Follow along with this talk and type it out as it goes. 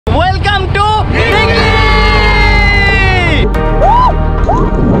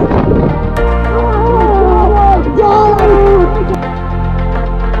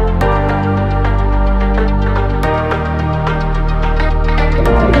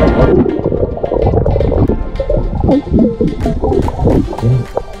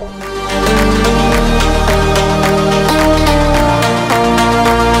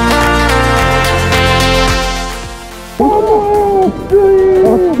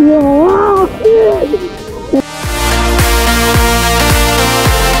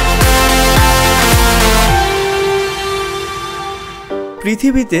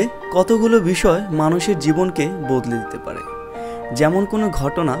পৃথিবীতে কতগুলো বিষয় মানুষের জীবনকে বদলে দিতে পারে, যেমন কোনো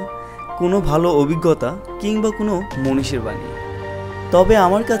ঘটনা, কোনো ভালো অভিজ্ঞতা কিংবা কোনো মনীষীর বাণী। তবে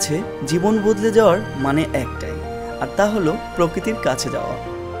আমার কাছে জীবন বদলে যাওয়ার মানে একটাই, আর তা হলো প্রকৃতির কাছে যাওয়া।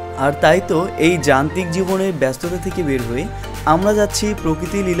 আর তাই তো এই যান্ত্রিক জীবনের ব্যস্ততা থেকে বের হয়ে আমরা যাচ্ছি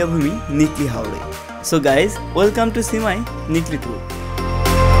প্রকৃতির লীলাভূমি নিকলি হাওরে। So guys, welcome to C my Nikli tour.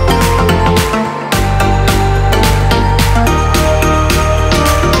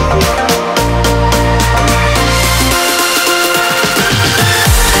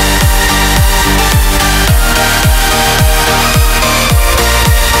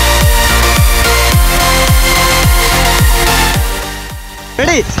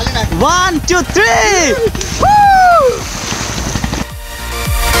 Ready? 1, 2, 3! Woo!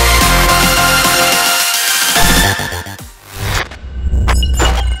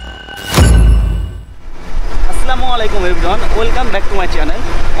 আসসালামু আলাইকুম everyone, welcome back to my channel.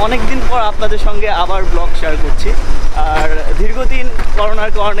 অনেকদিন পর আপনাদের সঙ্গে আবার ব্লগ শেয়ার করছি। আর দীর্ঘদিন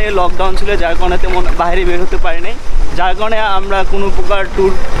করোনার কারণে লকডাউন ছিল, যার কারণে তেমন বাইরে বের হতে পারি নাই, যার কারণে আমরা কোনো প্রকার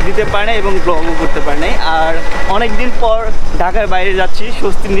ট্যুর দিতে পারি নাই এবং ব্লগও করতে পারি নাই। আর অনেক দিন পর ঢাকার বাইরে যাচ্ছি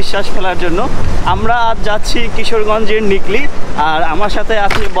স্বস্তির নিঃশ্বাস ফেলার জন্য। আমরা আজ যাচ্ছি কিশোরগঞ্জের নিকলি, আর আমার সাথে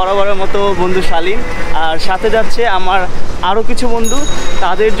আছে বরাবরের মতো বন্ধু শালীন, আর সাথে যাচ্ছে আমার আরও কিছু বন্ধু।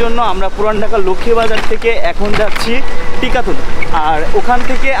 তাদের জন্য আমরা পুরান ঢাকার লক্ষ্মীবাজার থেকে এখন যাচ্ছি টিকাতুলি, আর ওখান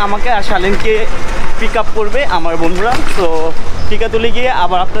থেকে আমাকে আর শালীনকে পিক আপ করবে আমার বন্ধুরা। তো টিকাতুলি গিয়ে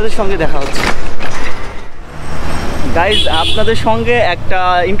আবার আপনাদের সঙ্গে দেখা হচ্ছে। গাইজ, আপনাদের সঙ্গে একটা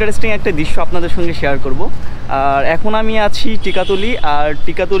ইন্টারেস্টিং একটা দৃশ্য আপনাদের সঙ্গে শেয়ার করব। আর এখন আমি আছি টিকাতুলি, আর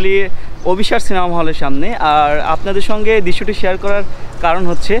টিকাতুলির অভিসার সিনেমা হলের সামনে। আর আপনাদের সঙ্গে দৃশ্যটি শেয়ার করার কারণ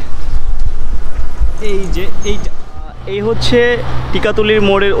হচ্ছে এই হচ্ছে টিকাতুলির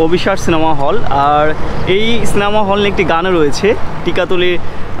মোড়ের অভিসার সিনেমা হল। আর এই সিনেমা হল নিয়ে একটি গানও রয়েছে, টিকাতুলির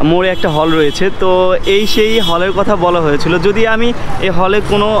মোড়ে একটা হল রয়েছে। তো সেই হলের কথা বলা হয়েছিল। যদি আমি এই হলে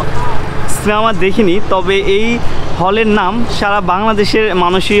কোনো সিনেমা দেখিনি, তবে এই হলের নাম সারা বাংলাদেশের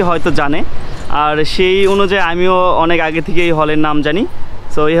মানুষই হয়তো জানে, আর সেই অনুযায়ী আমিও অনেক আগে থেকে এই হলের নাম জানি।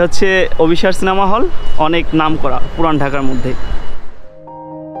 সো এই হচ্ছে অভিসার সিনেমা হল, অনেক নাম করা পুরান ঢাকার মধ্যে।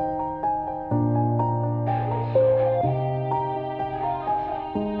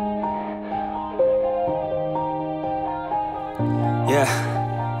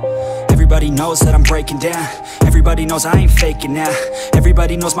 Everybody knows that I'm breaking down. Everybody knows I ain't faking now.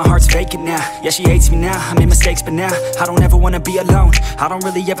 Everybody knows my heart's vacant now. Yeah, she hates me now, I made mistakes but now I don't ever wanna be alone. I don't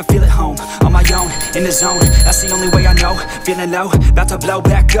really ever feel at home. On my own, in the zone, that's the only way I know. Feeling low, about to blow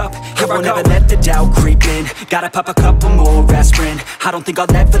back up. I won't ever let the doubt creep in. Gotta pop a couple more aspirin. I don't think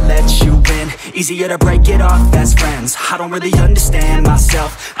I'll ever let you in. Easier to break it off best friends. I don't really understand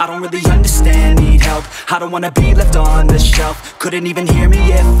myself, I don't really understand, need help. I don't wanna be left on the shelf. Couldn't even hear me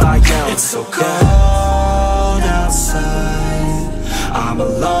if I yelled. It's so cold outside, I'm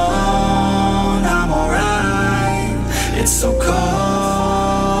alone, I'm alright. It's so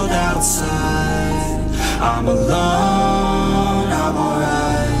cold outside, I'm alone, I'm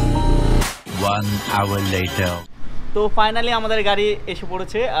alright. 1 hour later. তো finally আমাদের গাড়ি এসে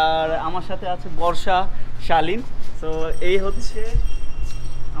পড়েছে, আর আমার সাথে আছে বর্ষা, শালীন। তো এই হচ্ছে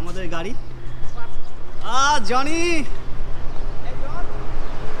আমাদের গাড়ি। জনি,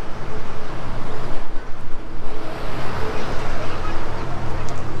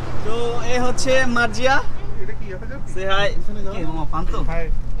 তো এই হচ্ছে মার্জিয়া। সে হাই। কি মামা পান্তো? হাই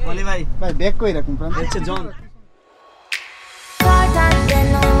বলি ভাই। ভাই ব্যাক কই রাখুন প্রান্ত। হচ্ছে জন।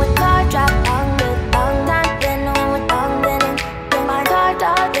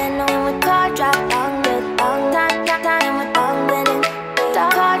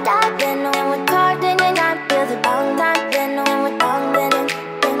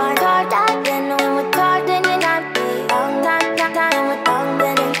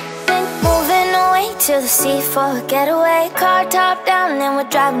 To the sea for a getaway, car top down and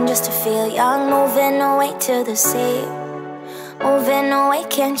we're driving just to feel young. Moving away to the sea, moving away,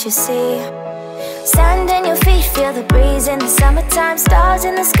 can't you see? Sand in your feet, feel the breeze in the summertime. Stars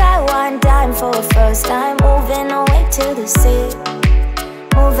in the sky, one dime for a first time. Moving away to the sea,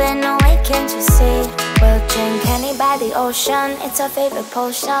 moving away, can't you see? We'll drink honey by the ocean, it's our favorite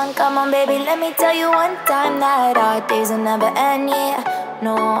potion. Come on baby, let me tell you one time that our days will never end, yeah.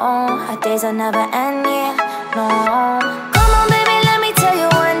 No, our days will never end, yeah. No, come on baby, let me tell you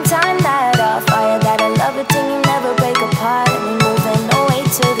one time that our fire got a love it till you never break apart. And we moving away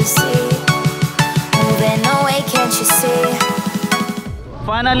to the sea, moving away, can't you see?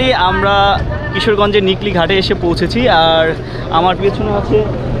 Finally আমরা কিশোরগঞ্জের নিকলি ঘাটে এসে পৌঁছেছি। আর আমার পেছনে আছে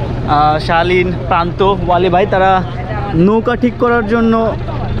শালীন, প্রান্ত, ওয়ালি ভাই, তারা নৌকা ঠিক করার জন্য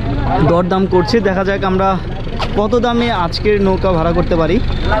দরদাম করছে। দেখা যাক আমরা কত দামে আজকের নৌকা ভাড়া করতে পারি।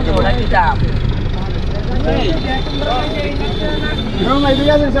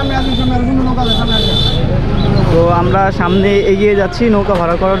 তো আমরা সামনে এগিয়ে যাচ্ছি নৌকা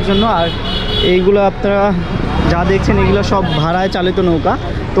ভাড়া করার জন্য। আর এইগুলো আপনারা যা দেখছেন এগুলো সব ভাড়ায় চালিত নৌকা।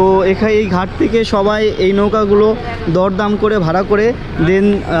 তো এখানে এই ঘাট থেকে সবাই এই নৌকাগুলো দরদাম করে ভাড়া করে দেন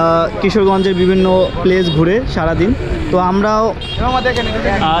কিশোরগঞ্জের বিভিন্ন প্লেস ঘুরে সারাদিন। তো আমরাও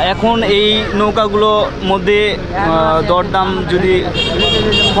এখন এই নৌকাগুলোর মধ্যে দরদাম যদি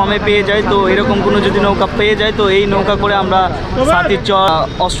কমে পেয়ে যায়, তো এরকম কোনো যদি নৌকা পেয়ে যায় তো এই নৌকা করে আমরা সাতিরচর,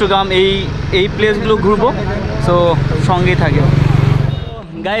 অষ্টগ্রাম এই প্লেসগুলো ঘুরবো। তো সঙ্গেই থাকে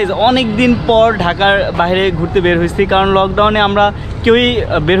গাইজ। অনেক দিন পর ঢাকার বাইরে ঘুরতে বের হয়েছি, কারণ লকডাউনে আমরা কেউই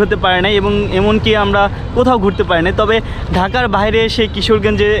বের হতে পারে নাই এবং এমনকি আমরা কোথাও ঘুরতে পারি না। তবে ঢাকার বাইরে এসে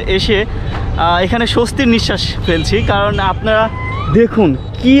কিশোরগঞ্জে এসে এখানে স্বস্তির নিঃশ্বাস ফেলছি, কারণ আপনারা দেখুন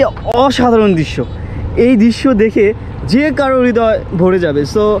কি অসাধারণ দৃশ্য। এই দৃশ্য দেখে যে কারো হৃদয় ভরে যাবে।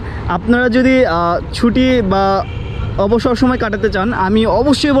 সো আপনারা যদি ছুটি বা অবসর সময় কাটাতে চান, আমি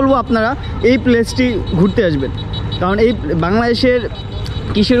অবশ্যই বলবো আপনারা এই প্লেসটি ঘুরতে আসবেন, কারণ এই বাংলাদেশের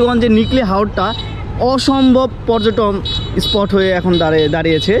কিশোরগঞ্জের নিকলি হাওরটা অসম্ভব পর্যটন স্পট হয়ে এখন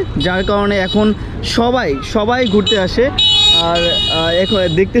দাঁড়িয়েছে, যার কারণে এখন সবাই ঘুরতে আসে। আর এখন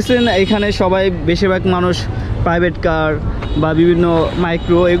দেখতেছেন এখানে সবাই বেশিরভাগ মানুষ প্রাইভেট কার বা বিভিন্ন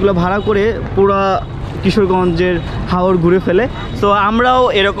মাইক্রো এগুলো ভাড়া করে পুরা কিশোরগঞ্জের হাওর ঘুরে ফেলে। তো আমরাও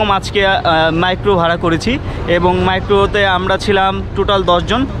এরকম আজকে মাইক্রো ভাড়া করেছি এবং মাইক্রোতে আমরা ছিলাম টোটাল 10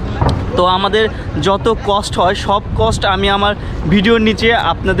 জন। তো আমাদের যত কস্ট হয় সব কস্ট আমি আমার ভিডিওর নিচে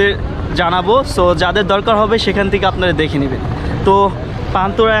আপনাদের জানাবো। সো যাদের দরকার হবে সেখান থেকে আপনারা দেখে নেবেন। তো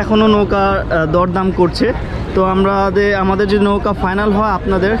প্রান্তরা এখনও নৌকা দরদাম করছে। তো আমাদের যে নৌকা ফাইনাল হয়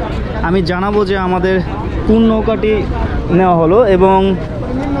আপনাদের আমি জানাবো যে আমাদের কোন নৌকাটি নেওয়া হলো এবং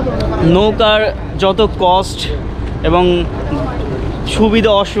নৌকার যত কস্ট এবং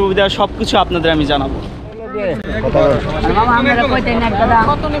সুবিধা অসুবিধা সব কিছু আপনাদের আমি জানাবো।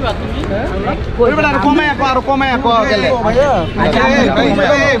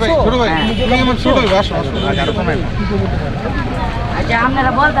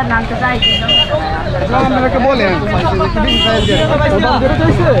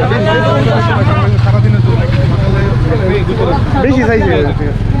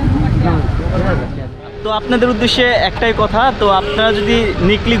 তো আপনাদের উদ্দেশ্যে একটাই কথা, তো আপনারা যদি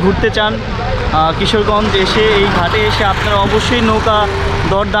নিকলি ঘুরতে চান কিশোরগঞ্জ এসে এই ঘাটে এসে আপনারা অবশ্যই নৌকা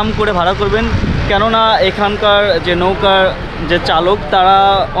দরদাম করে ভাড়া করবেন, কেননা এখানকার যে নৌকার যে চালক তারা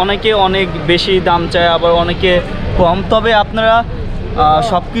অনেকে অনেক বেশি দাম চায়, আবার অনেকে কম। তবে আপনারা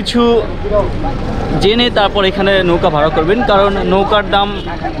সব কিছু জেনে তারপর এখানে নৌকা ভাড়া করবেন, কারণ নৌকার দাম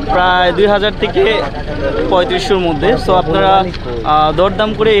প্রায় 2000 থেকে 3500-র মধ্যে। সো আপনারা দরদাম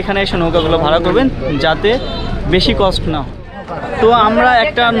করে এখানে এসে নৌকাগুলো ভাড়া করবেন যাতে বেশি কষ্ট না হয়। তো আমরা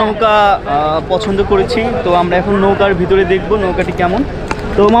একটা নৌকা পছন্দ করেছি, তো আমরা এখন নৌকার ভিতরে দেখব নৌকাটি কেমন।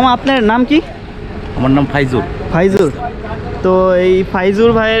 তো মামা আপনার নাম কি? আমার নাম ফাইজুর। তো এই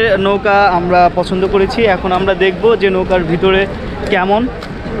ফাইজুর ভাইয়ের নৌকা আমরা পছন্দ করেছি। এখন আমরা দেখব যে নৌকার ভিতরে কেমন,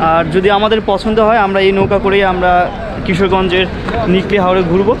 আর যদি আমাদের পছন্দ হয় আমরা এই নৌকা করেই আমরা কিশোরগঞ্জের নিকলি হাওরে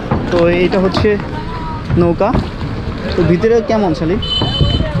ঘুরব। তো এইটা হচ্ছে নৌকা। তো ভিতরে কেমন শালি?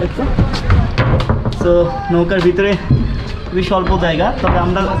 তো নৌকার ভিতরে খুবই স্বল্প জায়গা, তবে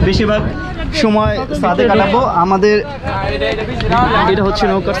আমরা বেশিরভাগ সময় সাথে কাটাবো। আমাদের এটা হচ্ছে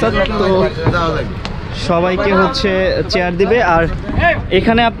নৌকার সাথ। তো সবাইকে হচ্ছে চেয়ার দিবে। আর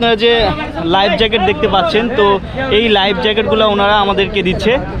এখানে আপনারা যে লাইফ জ্যাকেট দেখতে পাচ্ছেন, তো এই লাইফ জ্যাকেটগুলো ওনারা আমাদেরকে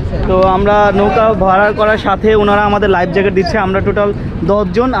দিচ্ছে। তো আমরা নৌকা ভাড়া করার সাথে ওনারা আমাদের লাইফ জ্যাকেট দিচ্ছে। আমরা টোটাল 10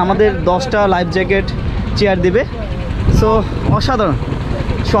 জন, আমাদের 10টা লাইফ জ্যাকেট চেয়ার দিবে। সো অসাধারণ,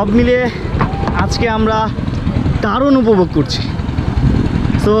 সব মিলিয়ে আজকে আমরা দারুণ উপভোগ করছি।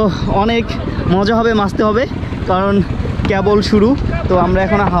 তো অনেক মজা হবে, মাসতে হবে, কারণ কেবল শুরু। তো আমরা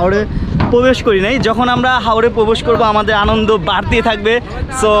এখন হাওড়ে প্রবেশ করি নাই, যখন আমরা হাওড়ে প্রবেশ করব আমাদের আনন্দ বাড়তেই থাকবে।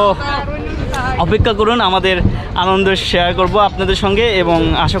 সো অপেক্ষা করুন, আমাদের আনন্দ শেয়ার করব আপনাদের সঙ্গে এবং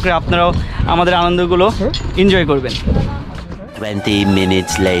আশা করি আপনারাও আমাদের আনন্দগুলো এনজয় করবেন। 20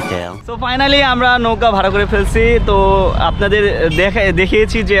 minutes later. তো ফাইনালি আমরা নৌকা ভাড়া করে ফেলছি। তো আপনাদের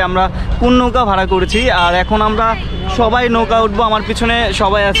দেখিয়েছি যে আমরা কোন নৌকা ভাড়া করেছি। আর এখন আমরা সবাই নৌকা উঠবো, আমার পিছনে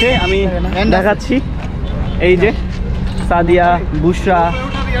সবাই আছে, আমি দেখাচ্ছি। এই যে সাদিয়া, বুশরা,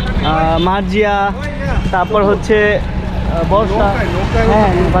 মার্জিয়া, তারপর হচ্ছে বর্ষা, হ্যাঁ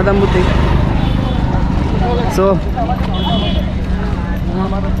বাদাম বুদ্ধি। সো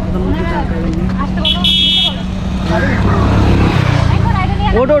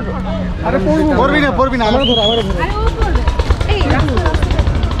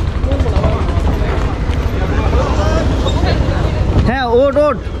হ্যাঁ ওট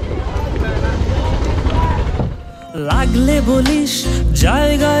ওট লাগলে বলিস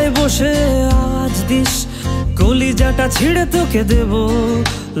জায়গায় বসে আওয়াজ দিস, কলিজাটা ছিঁড়ে তোকে দেব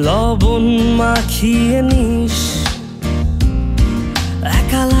লবণ মাখিয়ে নিস।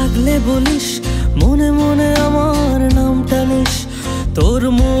 একা লাগলে বলিস মনে মনে আমার নামটা নিস, তোর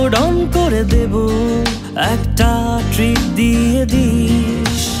মুড অন করে দেব একটা ট্রিট দিয়ে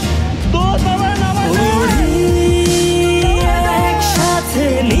দিস। একসাথে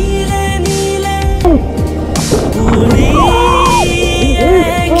নীলে নীলে উড়ি,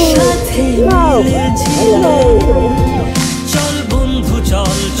 একসাথে মিলে ঝিলে। চল বন্ধু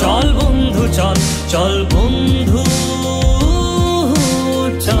চল, চল বন্ধু চল, চল বন্ধু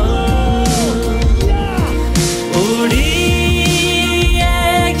চল উড়ি,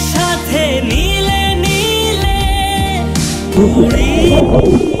 একসাথে নীলে নীলে উড়ি,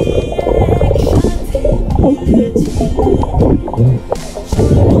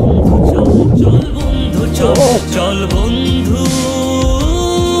 চল বন্ধু চল, চল বন্ধু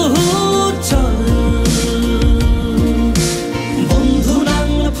চল। বন্ধু নাং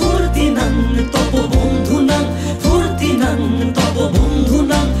ফুর্তি নাং তব, বন্ধু নাং ফুর্তি নাং তব, বন্ধু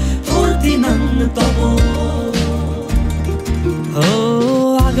নাং ফুর্তি নাং তব। ও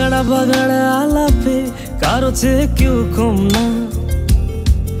আগাড়া বাগাড়া আলাপে কারো চেয়ে কেউ কম না,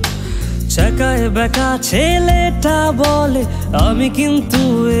 চাকায় বেকা ছেলেটা বলে আমি কিন্তু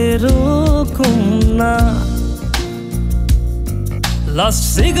এরকম না। লাস্ট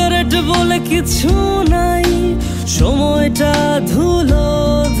সিগারেট বলে কিছু নাই, সময়টা ধুলো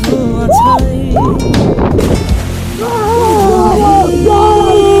ধোয়া ছাই।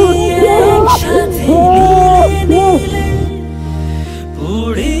 একসাথে নীলে নীলে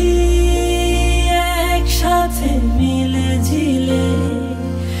উড়ি, একসাথে মিলে ঝিলে।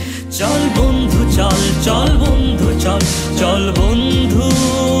 চল বন্ধু চল, চল বন্ধু চল, চল বন্ধু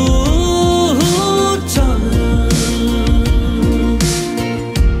চল।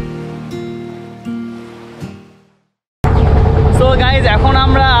 সো গাইজ এখন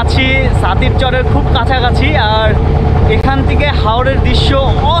আমরা আছি সাতির চরের খুব কাছাকাছি, আর এখান থেকে হাওরের দৃশ্য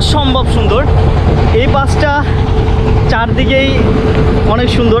অসম্ভব সুন্দর। এই পাশটা চারদিকেই অনেক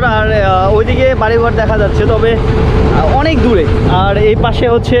সুন্দর, আর ওইদিকে বাড়িঘর দেখা যাচ্ছে, তবে অনেক দূরে। আর এই পাশে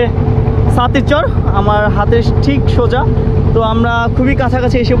হচ্ছে সাতির চর, আমার হাতের ঠিক সোজা। তো আমরা খুবই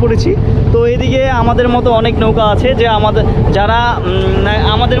কাছাকাছি এসে পড়েছি। তো এদিকে আমাদের মতো অনেক নৌকা আছে, যে যারা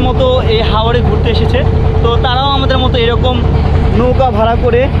আমাদের মতো এই হাওরে ঘুরতে এসেছে, তো তারাও আমাদের মতো এরকম নৌকা ভাড়া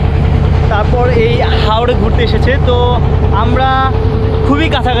করে তারপর এই হাওরে ঘুরতে এসেছে। তো আমরা খুবই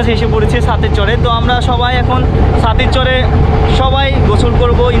কাছাকাছি এসে পড়েছি সাতির চরে। তো আমরা সবাই এখন সাতির চরে সবাই গোসল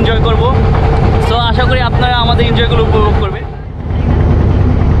করব, এনজয় করব। তো আশা করি আপনারা আমাদের এনজয়গুলো উপভোগ করবেন।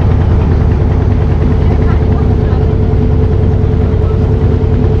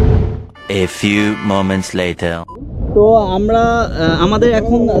 A few moments later. তো আমরা আমাদের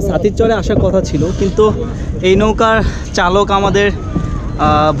এখন সাতির চরে আসার কথা ছিল, কিন্তু এই নৌকার চালক আমাদের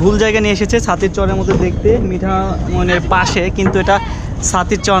ভুল জায়গায় নিয়ে এসেছে সাতির চরের মধ্যে দেখতে, মিঠা মনের পাশে, কিন্তু এটা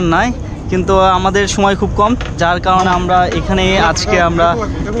সাতির চর নয়। কিন্তু আমাদের সময় খুব কম, যার কারণে আমরা এখানে আজকে আমরা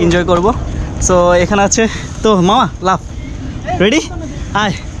এনজয় করব। সো এখানে আছে তো মামা লাভ রেডি,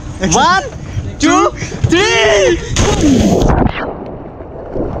 আয় 1 2 3।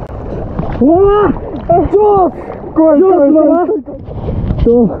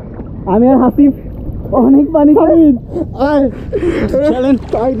 তো আমি আর হাসিফ অনেক পানি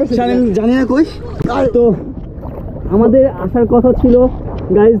জানি না কই। তো আমাদের আসার কথা ছিল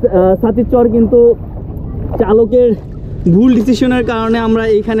গাইজ সাতির চর, কিন্তু চালকের ভুল ডিসিশনের কারণে আমরা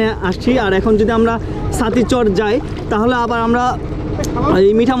এইখানে আসছি। আর এখন যদি আমরা সাতির চর যাই তাহলে আবার আমরা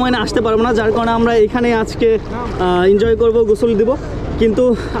এই মিঠা ময়না আসতে পারবো না, যার কারণে আমরা এখানে আজকে এনজয় করব, গোসল দেব। কিন্তু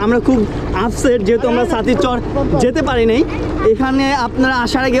আমরা খুব আপসেট, যেহেতু আমরা সাতির চর যেতে পারি নাই। এখানে আপনারা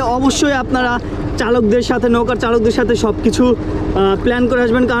আসার আগে অবশ্যই আপনারা চালকদের সাথে, নৌকার চালকদের সাথে সব কিছু প্ল্যান করে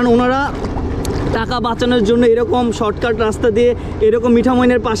আসবেন, কারণ ওনারা টাকা বাঁচানোর জন্য এরকম শর্টকাট রাস্তা দিয়ে এরকম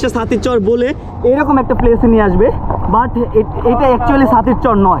মিঠামইনের পাশে সাতির চর বলে এরকম একটা প্লেসে নিয়ে আসবে, বাট এটা অ্যাকচুয়ালি সাতির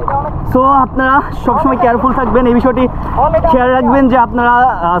চর নয়। সো আপনারা সবসময় কেয়ারফুল থাকবেন, এই বিষয়টি খেয়াল রাখবেন যে আপনারা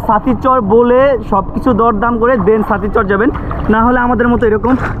সাতির চর বলে সব কিছু দরদাম করে দেন সাতির চর যাবেন, না হলে আমাদের মতো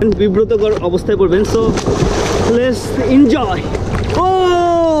এরকম বিব্রতকর অবস্থায় পড়বেন। So let's enjoy. ও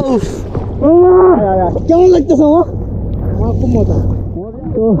কেমন লাগতেছে আমার? খুব মজা।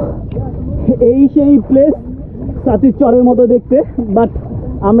 তো এই সেই প্লেস সাতির চরের মতো দেখতে, বাট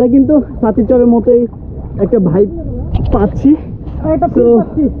আমরা কিন্তু সাতির চরের মতোই একটা ভাইব পাচ্ছি। তো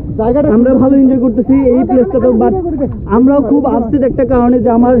আমরা ভালো এনজয় করতেছি এই প্লেসটাতে, বাট আমরাও খুব আপসেট একটা কারণে যে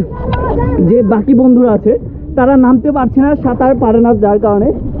আমার যে বাকি বন্ধুরা আছে তারা নামতে পারছে না, সাঁতার পারে না, যার কারণে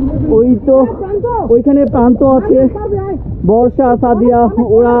ওই তো ওইখানে প্রান্ত আছে, বর্ষা, সাদিয়া,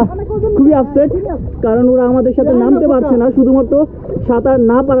 ওরা খুবই আপসেট কারণ ওরা আমাদের সাথে নামতে পারছে না শুধুমাত্র সাঁতার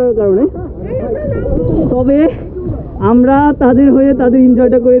না পারার কারণে। তবে আমরা তাদের হয়ে তাদের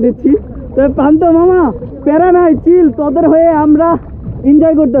এনজয়টা করে দিচ্ছি। তবে প্রান্ত মামা প্যারা নাই, চিল, তোদের হয়ে আমরা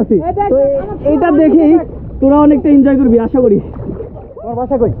এনজয় করতেছি। তো এটা দেখেই তোরা অনেকটা এনজয় করবি আশা করি। আমার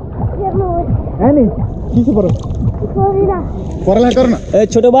বাসা কই? হ্যাঁ নি কিছু পড়ো পড়ালেখা করো না। এই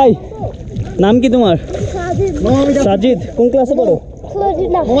ছোট ভাই নাম কি তোমার? সাজিদ। কোন ক্লাসে পড়ো?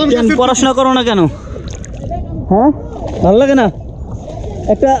 পড়াশোনা করো না কেন? হ্যাঁ ভালো লাগে না?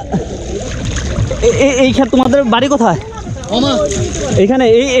 একটা এই তোমাদের বাড়ি কোথায়? এইখানে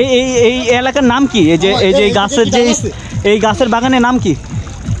এই এলাকার নাম কি? এই যে গাছের যে এই গাছের বাগানের নাম কি?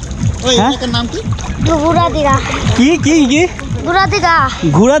 হ্যাঁ কি কি কি?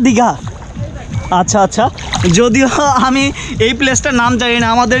 ঘোড়া দিঘা। আচ্ছা আচ্ছা, যদিও আমি এই প্লেসটার নাম জানি না,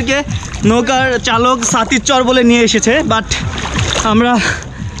 আমাদেরকে নৌকার চালক সাতির চর বলে নিয়ে এসেছে, বাট আমরা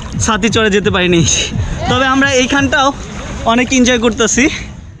সাতির চরে যেতে পারিনি। তবে আমরা এইখানটাও অনেক এনজয় করতেছি।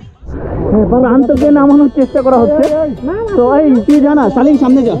 প্রান্তকে নামানোর চেষ্টা করা হচ্ছে। তো এই তুই জানা শালীন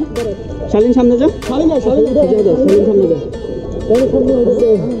সামনে যা, শালীন সামনে যা, শালীন সামনে যা,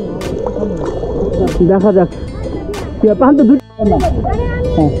 দেখা যাক। প্রান্ত দুটো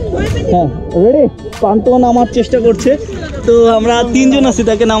হ্যাঁ রেডি। প্রান্ত নামার চেষ্টা করছে, তো আমরা তিনজন আছি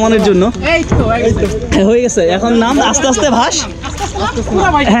তাকে নামানোর জন্য। হয়ে গেছে, এখন নাম আস্তে আস্তে ভাস।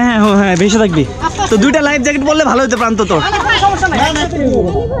 হ্যাঁ হ্যাঁ হ্যাঁ ভেসে থাকবি। তো দুইটা লাইফ জ্যাকেট বললে ভালো হতো প্রান্ত, তো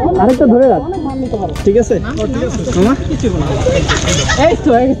আরেকটা ধরে রাখ, ঠিক আছে মামা?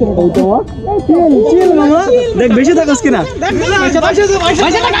 চিল মামা, দেখ বেশি থাকস কিনা।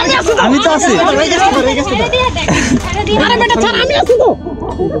 আমি তো আছি,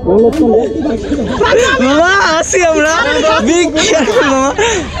 মামা আছি আমরা।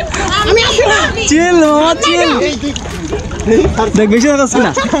 চিল মামা চিল, দেখ বেশি থাকস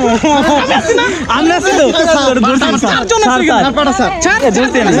কিনা। আমরা আছি তো,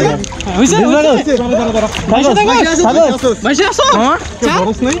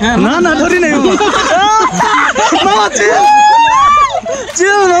 না না ধরি নাই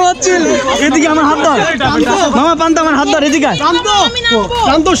চিল মামা চিল। এদিকে আমার হাত ধর মামা, পান্ত আমার হাত ধর, এদিকে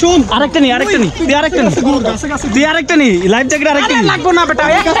শোন। আরেকটা নি তুই আরেকটা নি লাইফ জ্যাকেট আরেকটা নি। লাগবো না বেটা,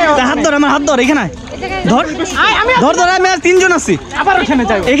 হাত ধর আমার হাত ধর, এখানে ধর ধর ধর। আমি আর তিনজন আছি, আবার ওখানে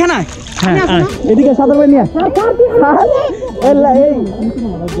যাই, এখানে এদিকে সাদর ভাই নিয়ে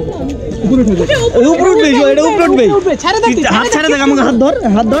উপরে উঠবে, এটা উপরে উঠবে। হাত ছাড়ে দেখ আমাকে, হাত ধর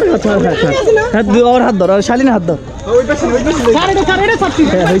হাত ধর ওর হাত ধর, শালীনের হাত ধর।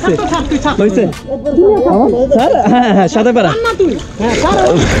 হ্যাঁ হ্যাঁ সাদা পেরা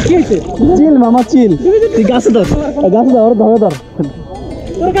চিল মামা চিল। তুই গাছে ধর, ওর ধরে ধর।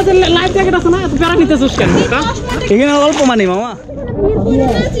 এখানে অল্প মানে মামা।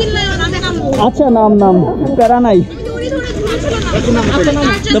 আচ্ছা নাম প্যারা নাই।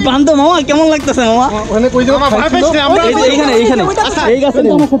 তো প্রান্ত মামা কেমন লাগতেছে মামা? এইখানে এই গাছে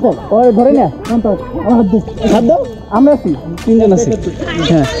ধরে না, হাত দাও। আমরা আছি তিনজন আছি।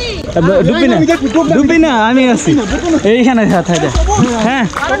 হ্যাঁ ডুববি না, আমি আছি এইখানে। হ্যাঁ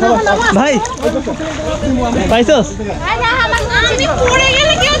ভাই পাইছস?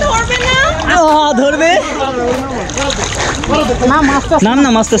 ধরবে নাম না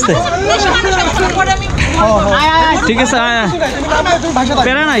আস্তে আস্তে, ঠিক আছে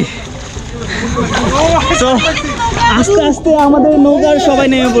প্যারা নাই। তো আস্তে আস্তে আমাদের নৌকার সবাই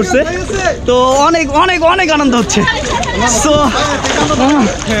নেমে পড়ছে, তো অনেক অনেক অনেক আনন্দ হচ্ছে। তো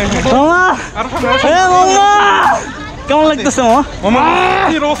মামা কেমন লাগতেছে মামা?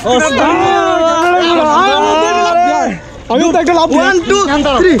 আমি তো একটা লাভ 1 2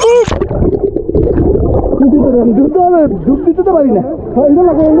 3 ডুব দিতে তো পারি না।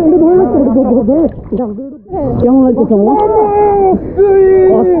 কেমন লাগছে মামা?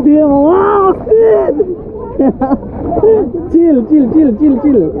 অস্থির মামা, অস্থির। চিল চিল চিল চিল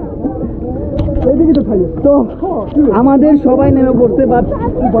চিল। তো আমাদের সবাই নেমে পড়ছে, বাট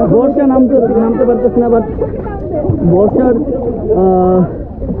বর্ষা নামতে পারতেছে না। বাট বর্ষার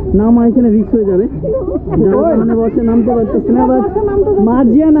নামা এখানে রিস্ক হয়ে যাবে, যার কারণে বর্ষা নামতে পারতেছে না। বাট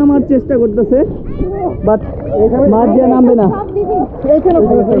মার্জিয়া নামার চেষ্টা করতেছে, বাট মার্জিয়া নামবে না।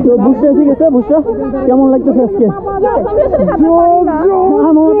 তো বুঝতে এসে গেছে। বুঝতে কেমন লাগতেছে আজকে?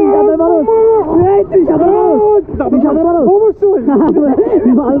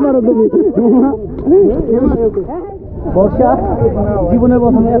 বর্ষা জীবনের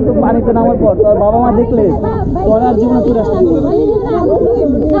প্রথমে এত পানিতে নামার পর তোর বাবা মা দেখলে তোর আর জীবনে চলে আসতে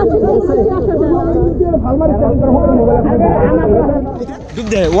ডুব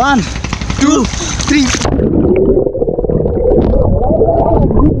দে। 1 2 3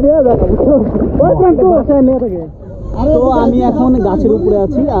 তো আমি এখন গাছের উপরে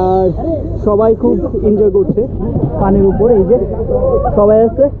আছি আর সবাই খুব এনজয় করছে পানির উপরে। এই যে সবাই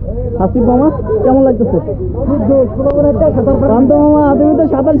আছে। হাসিব মামা কেমন লাগতেছে? শান্ত মামা তুমি তো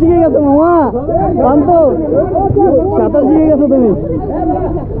সাঁতার শিখে গেছো মামা। শান্ত সাঁতার শিখে গেছো তুমি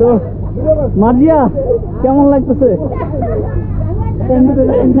তো। মার্জিয়া কেমন লাগতেছে? কেমন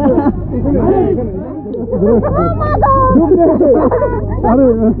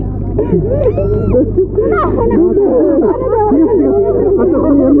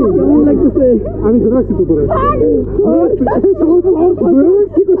লাগতেছে? আমি ধরে রাখছি তো তোরে।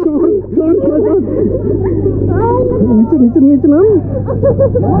 নিচে নিচে নিচে নাম।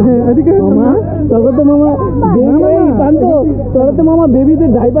 এদিকে মামা তোর তো মামা তোর তো মামা বেবিতে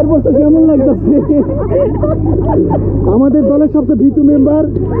ডাইপার পড়ছে, কেমন লাগতেছে? আমাদের দলের সবচেয়ে ভীতু মেম্বার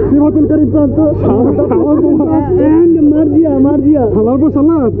সিমাতুল করিম প্রান্ত মার্জিয়া। মার্জিয়া সালার পর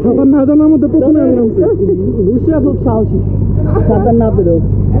সালাদ সাঁতার না জানার মধ্যে প্রথমে আমি নামছি। বুঝছে খুব সাহসী, সাঁতার না পেলেও।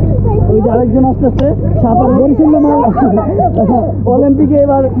 ওই যে আরেকজন আসতেছে সাঁতার অলিম্পিকে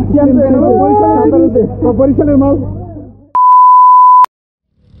এবার বরিশালের মাল।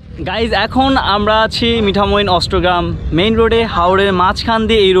 গাইজ এখন আমরা আছি মিঠামইন অষ্টগ্রাম মেইন রোডে। হাওড়ের মাঝখান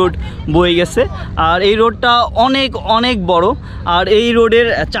দিয়ে এই রোড বয়ে গেছে আর এই রোডটা অনেক অনেক বড়। আর এই রোডের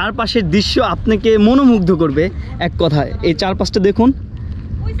চারপাশের দৃশ্য আপনাকে মনোমুগ্ধ করবে এক কথায়। এই চারপাশটা দেখুন,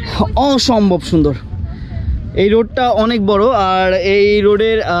 অসম্ভব সুন্দর। এই রোডটা অনেক বড় আর এই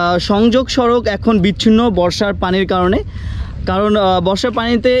রোডের সংযোগ সড়ক এখন বিচ্ছিন্ন বর্ষার পানির কারণে। কারণ বর্ষার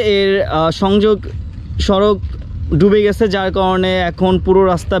পানিতে এর সংযোগ সড়ক ডুবে গেছে, যার কারণে এখন পুরো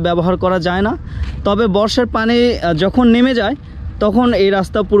রাস্তা ব্যবহার করা যায় না। তবে বর্ষার পানি যখন নেমে যায় তখন এই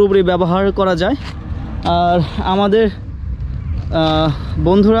রাস্তা পুরোপুরি ব্যবহার করা যায়। আর আমাদের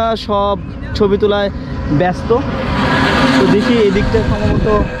বন্ধুরা সব ছবি তোলায় ব্যস্ত। তো দেখি এই দিকটা সম্ভবত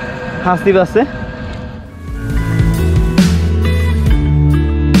হাসিব আছে।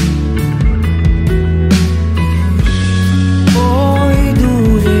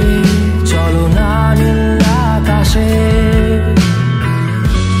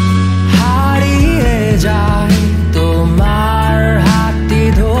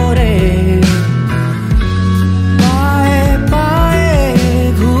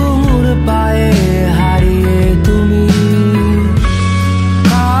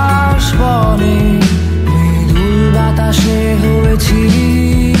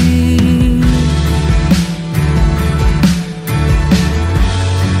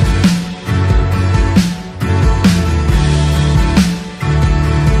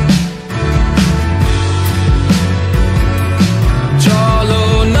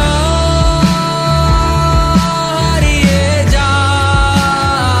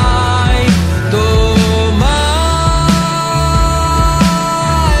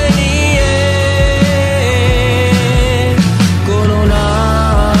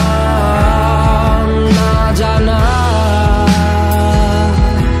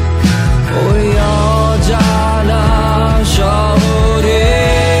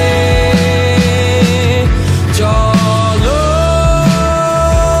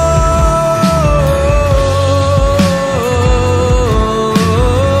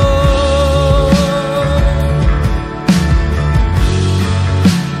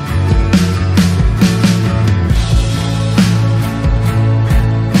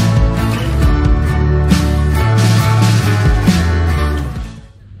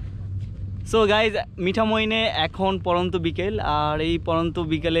 সো গাইজ মিঠামইনে এখন পরন্ত বিকেল আর এই পরন্ত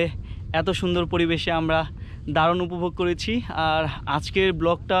বিকেলে এত সুন্দর পরিবেশে আমরা দারুণ উপভোগ করেছি। আর আজকের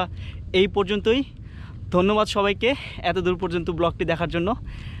ব্লগটা এই পর্যন্তই। ধন্যবাদ সবাইকে এত দূর পর্যন্ত ব্লগটি দেখার জন্য।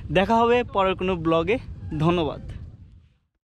 দেখা হবে পরের কোনো ব্লগে। ধন্যবাদ।